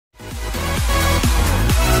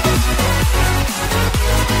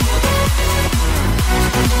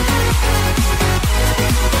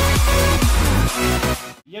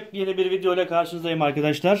Yeni bir video ile karşınızdayım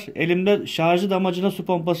arkadaşlar. Elimde şarjlı damacana su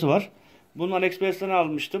pompası var. Bunu Aliexpress'ten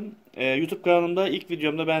almıştım. YouTube kanalımda ilk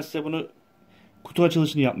videomda ben size bunu kutu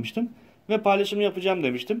açılışını yapmıştım. Ve paylaşım yapacağım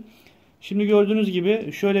demiştim. Şimdi gördüğünüz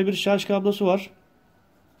gibi şöyle bir şarj kablosu var.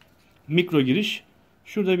 Mikro giriş.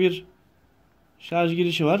 Şurada bir şarj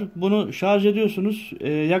girişi var. Bunu şarj ediyorsunuz.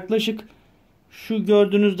 Yaklaşık şu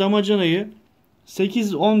gördüğünüz damacanayı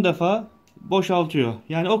 8-10 defa boşaltıyor.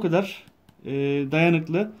 Yani o kadar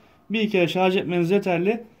dayanıklı. Bir kere şarj etmeniz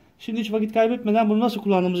yeterli. Şimdi hiç vakit kaybetmeden bunu nasıl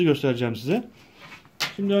kullandığımızı göstereceğim size.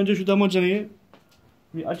 Şimdi önce şu damacanayı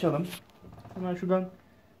bir açalım. Hemen şuradan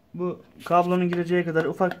bu kablonun gireceği kadar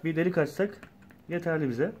ufak bir delik açsak yeterli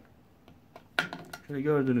bize. Şöyle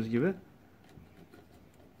gördüğünüz gibi.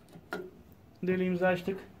 Deliğimizi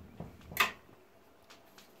açtık.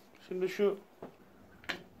 Şimdi şu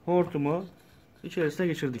hortumu içerisine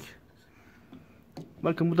geçirdik.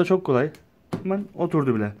 Bakın bu da çok kolay. Hemen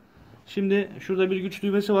oturdu bile. Şimdi şurada bir güç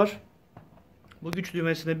düğmesi var. Bu güç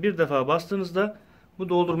düğmesine bir defa bastığınızda bu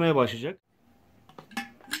doldurmaya başlayacak.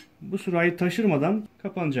 Bu sürahi taşırmadan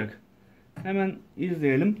kapanacak. Hemen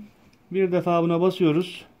izleyelim. Bir defa buna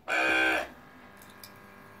basıyoruz.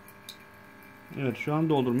 Evet, şu an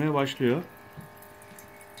doldurmaya başlıyor.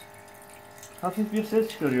 Hafif bir ses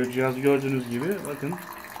çıkarıyor cihaz gördüğünüz gibi. Bakın.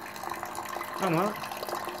 Ama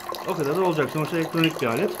o kadar da olacak. Sonuçta elektronik bir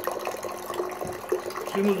alet.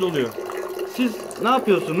 Suyumuz doluyor. Siz ne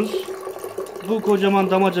yapıyorsunuz? Bu kocaman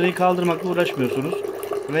damacanayı kaldırmakla uğraşmıyorsunuz.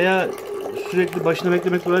 Veya sürekli başına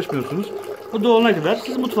beklemekle uğraşmıyorsunuz. Bu dolana kadar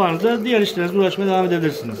siz mutfağınızda diğer işlerinizle uğraşmaya devam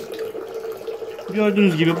edebilirsiniz.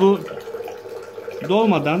 Gördüğünüz gibi bu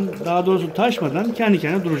dolmadan, daha doğrusu taşmadan kendi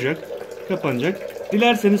kendine duracak. Kapanacak.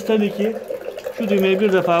 Dilerseniz tabii ki şu düğmeye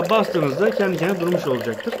bir defa bastığınızda kendi kendine durmuş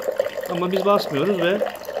olacaktır. Ama biz basmıyoruz ve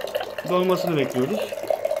dolmasını bekliyoruz.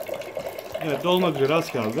 Evet, dolmak üzere,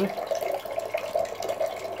 az kaldı.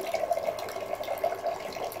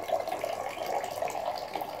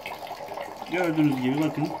 Gördüğünüz gibi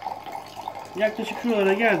bakın. Yaklaşık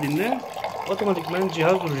şuralara geldiğinde otomatikman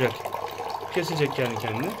cihaz duracak. Kesecek kendi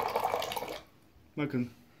kendine. Bakın.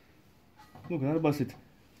 Bu kadar basit.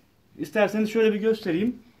 İsterseniz şöyle bir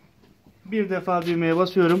göstereyim. Bir defa düğmeye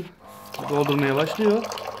basıyorum. Doldurmaya başlıyor.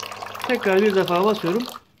 Tekrar bir defa basıyorum.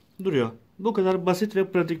 Duruyor. Bu kadar basit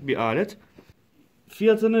ve pratik bir alet.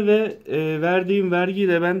 Fiyatını ve verdiğim vergiyi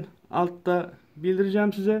de ben altta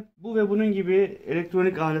bildireceğim size. Bu ve bunun gibi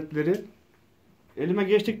elektronik aletleri elime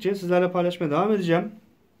geçtikçe sizlerle paylaşmaya devam edeceğim.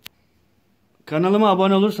 Kanalıma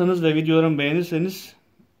abone olursanız ve videolarımı beğenirseniz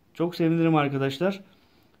çok sevinirim arkadaşlar.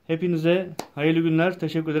 Hepinize hayırlı günler.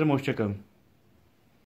 Teşekkür ederim. Hoşça kalın.